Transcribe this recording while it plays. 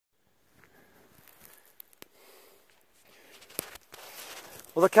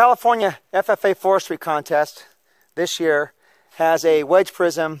Well, the California FFA Forestry Contest this year has a wedge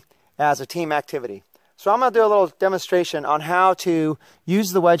prism as a team activity. So I'm going to do a little demonstration on how to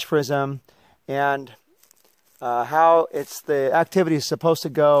use the wedge prism and how the activity is supposed to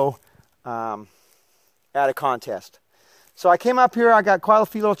go at a contest. So I came up here, I got quite a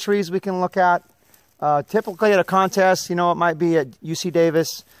few little trees we can look at. Typically at a contest, you know, it might be at UC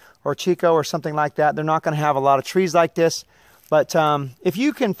Davis or Chico or something like that. They're not going to have a lot of trees like this. But if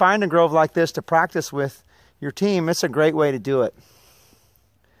you can find a grove like this to practice with your team, it's a great way to do it.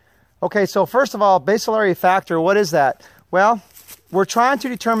 Okay, so first of all, basal area factor, what is that? Well, we're trying to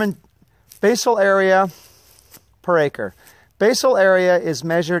determine basal area per acre. Basal area is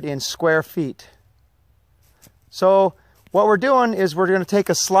measured in square feet. So what we're doing is we're going to take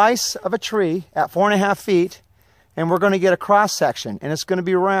a slice of a tree at 4.5 feet, and we're going to get a cross section, and it's going to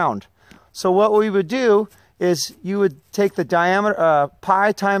be round. So what we would do is you would take the diameter,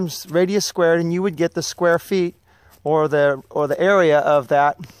 pi times radius squared, and you would get the square feet or the area of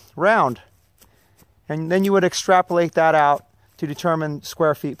that round. And then you would extrapolate that out to determine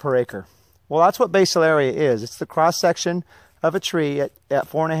square feet per acre. Well, that's what basal area is. It's the cross section of a tree at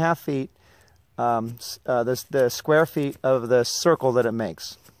 4.5 feet, the square feet of the circle that it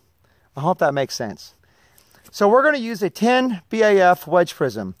makes. I hope that makes sense. So we're going to use a 10 BAF wedge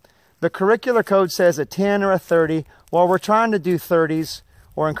prism. The curricular code says a 10 or a 30. Well, we're trying to do 30s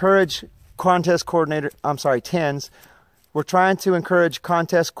or encourage contest coordinator, 10s. We're trying to encourage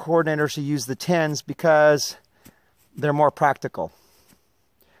contest coordinators to use the 10s because they're more practical.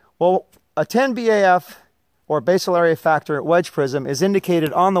 Well, a 10 BAF or basal area factor wedge prism is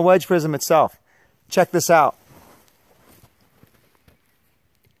indicated on the wedge prism itself. Check this out.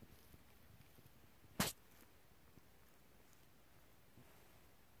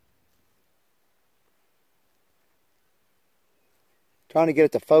 Trying to get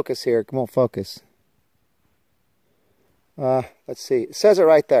it to focus here. It won't focus. Let's see. It says it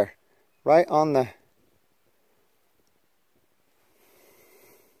right there. Right on the...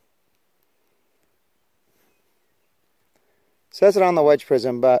 Says it on the wedge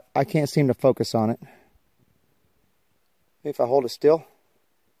prism, but I can't seem to focus on it. Maybe if I hold it still.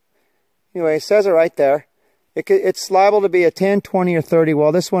 Anyway, it says it right there. It's liable to be a 10, 20, or 30.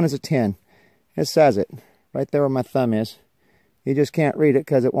 Well, this one is a 10. It says it right there where my thumb is. You just can't read it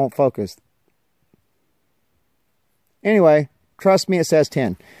because it won't focus. Anyway, trust me, it says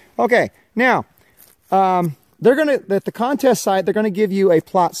 10. Okay, now, at the contest site, they're going to give you a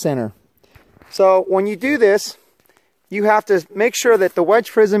plot center. So when you do this, you have to make sure that the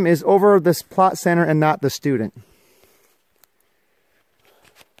wedge prism is over this plot center and not the student.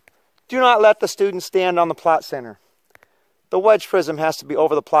 Do not let the student stand on the plot center. The wedge prism has to be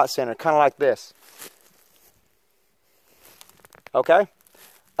over the plot center, kind of like this. Okay?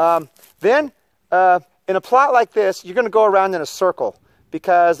 Then, in a plot like this, you're going to go around in a circle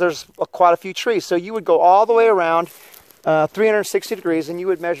because there's quite a few trees. So you would go all the way around 360 degrees and you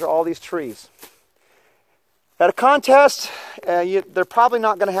would measure all these trees. At a contest, they're probably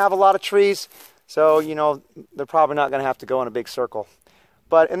not going to have a lot of trees, so, you know, they're probably not going to have to go in a big circle.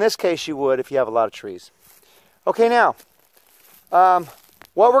 But in this case, you would if you have a lot of trees. Okay, now,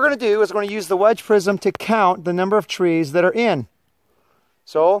 what we're going to do is we're going to use the wedge prism to count the number of trees that are in.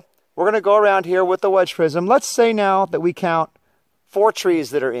 So we're going to go around here with the wedge prism. Let's say now that we count 4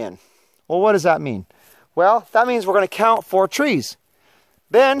 trees that are in. Well, what does that mean? Well, that means we're going to count 4 trees.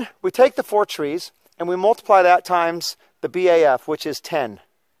 Then we take the 4 trees and we multiply that times the BAF, which is 10.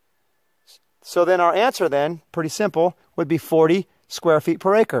 So then our answer then, pretty simple, would be 40 square feet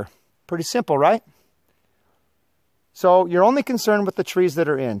per acre. Pretty simple, right? So you're only concerned with the trees that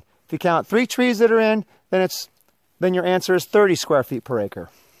are in. If you count 3 trees that are in, then your answer is 30 square feet per acre.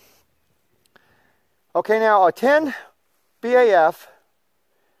 Okay, now a 10 BAF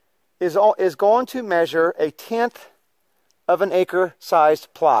is going to measure a 1/10 of an acre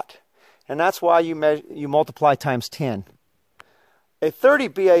sized plot. And that's why you multiply times 10. A 30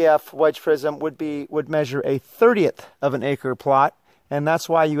 BAF wedge prism would measure a 1/30 of an acre plot, and that's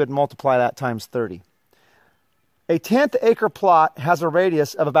why you would multiply that times 30. A 1/10 acre plot has a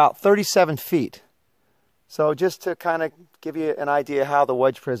radius of about 37 feet. So just to kind of give you an idea how the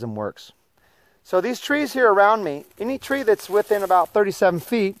wedge prism works. So these trees here around me, any tree that's within about 37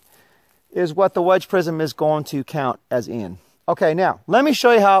 feet is what the wedge prism is going to count as in. Okay, now, let me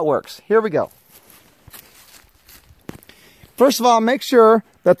show you how it works. Here we go. First of all, make sure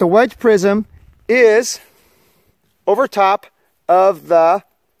that the wedge prism is over top of the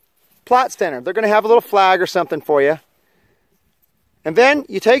plot center. They're going to have a little flag or something for you. And then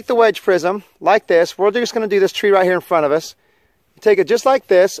you take the wedge prism like this. We're just going to do this tree right here in front of us. take it just like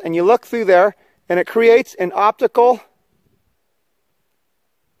this, and you look through there, and it creates an optical,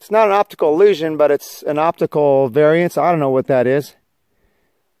 it's not an optical illusion, but it's an optical variance. I don't know what that is.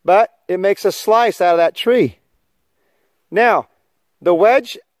 But it makes a slice out of that tree. Now, the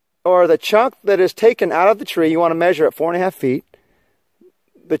wedge or the chunk that is taken out of the tree, you want to measure at 4.5 feet.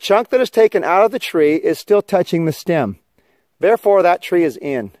 The chunk that is taken out of the tree is still touching the stem. Therefore, that tree is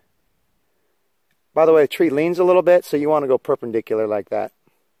in. By the way, the tree leans a little bit, so you want to go perpendicular like that.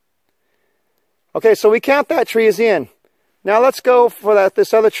 Okay, so we count that tree as in. Now let's go for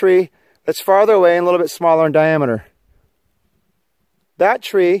this other tree that's farther away and a little bit smaller in diameter. That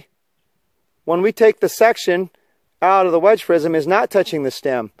tree, when we take the section out of the wedge prism, is not touching the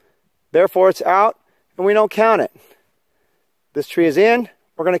stem. Therefore, it's out, and we don't count it. This tree is in,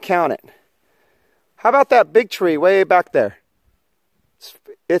 we're going to count it. How about that big tree way back there?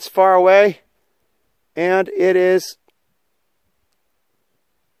 It's far away, and it is,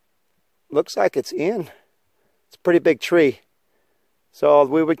 looks like it's in. It's a pretty big tree. So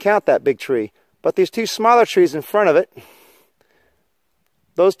we would count that big tree. But these two smaller trees in front of it,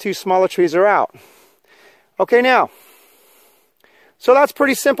 those two smaller trees are out. Okay, now, so that's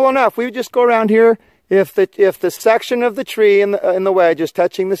pretty simple enough. We would just go around here. If the section of the tree in the wedge is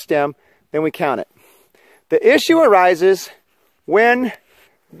touching the stem, then we count it. The issue arises when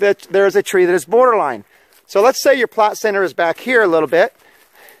there is a tree that is borderline. So let's say your plot center is back here a little bit.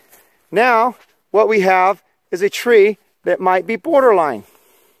 Now, what we have is a tree that might be borderline.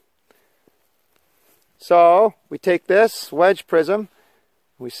 So we take this wedge prism,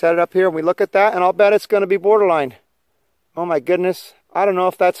 we set it up here, and we look at that, and I'll bet it's going to be borderline. Oh my goodness, I don't know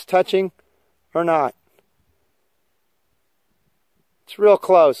if that's touching or not. It's real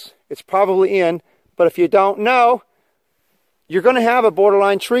close. It's probably in, but if you don't know, you're going to have a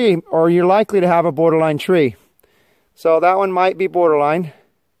borderline tree, or you're likely to have a borderline tree. So that one might be borderline.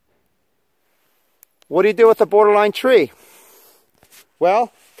 What do you do with a borderline tree?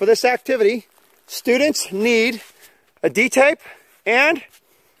 Well, for this activity, students need a D-tape and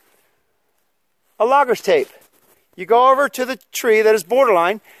a logger's tape. You go over to the tree that is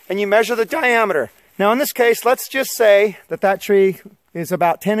borderline and you measure the diameter. Now in this case, let's just say that that tree is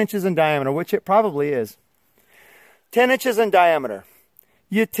about 10 inches in diameter, which it probably is. 10 inches in diameter.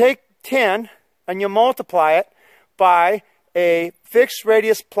 You take 10 and you multiply it by a fixed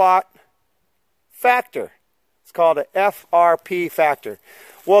radius plot factor. It's called a FRP factor.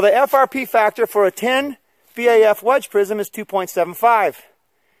 Well, the FRP factor for a 10 BAF wedge prism is 2.75.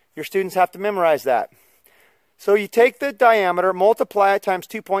 Your students have to memorize that. So you take the diameter, multiply it times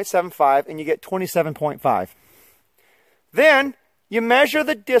 2.75, and you get 27.5. Then you measure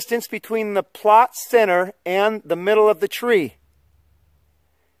the distance between the plot center and the middle of the tree.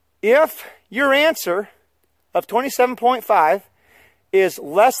 If your answer of 27.5 is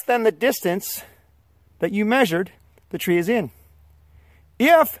less than the distance that you measured, the tree is in.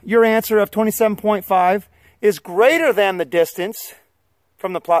 If your answer of 27.5 is greater than the distance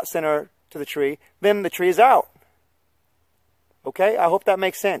from the plot center to the tree, then the tree is out. Okay, I hope that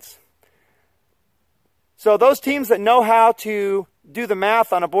makes sense. So those teams that know how to do the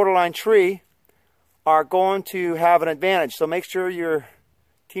math on a borderline tree are going to have an advantage. So make sure your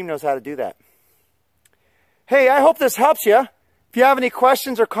team knows how to do that. Hey, I hope this helps you. If you have any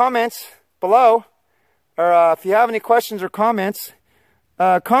questions or comments below, or if you have any questions or comments,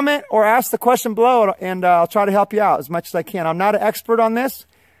 comment or ask the question below, and I'll try to help you out as much as I can. I'm not an expert on this,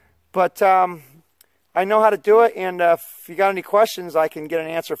 but I know how to do it, and if you got any questions, I can get an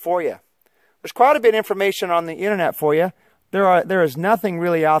answer for you. There's quite a bit of information on the internet for you. There is nothing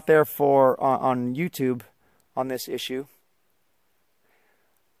really out there on YouTube on this issue.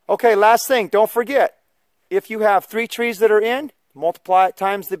 Okay, last thing, don't forget, if you have 3 trees that are in, multiply it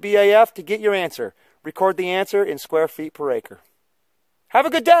times the BAF to get your answer. Record the answer in square feet per acre. Have a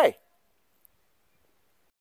good day.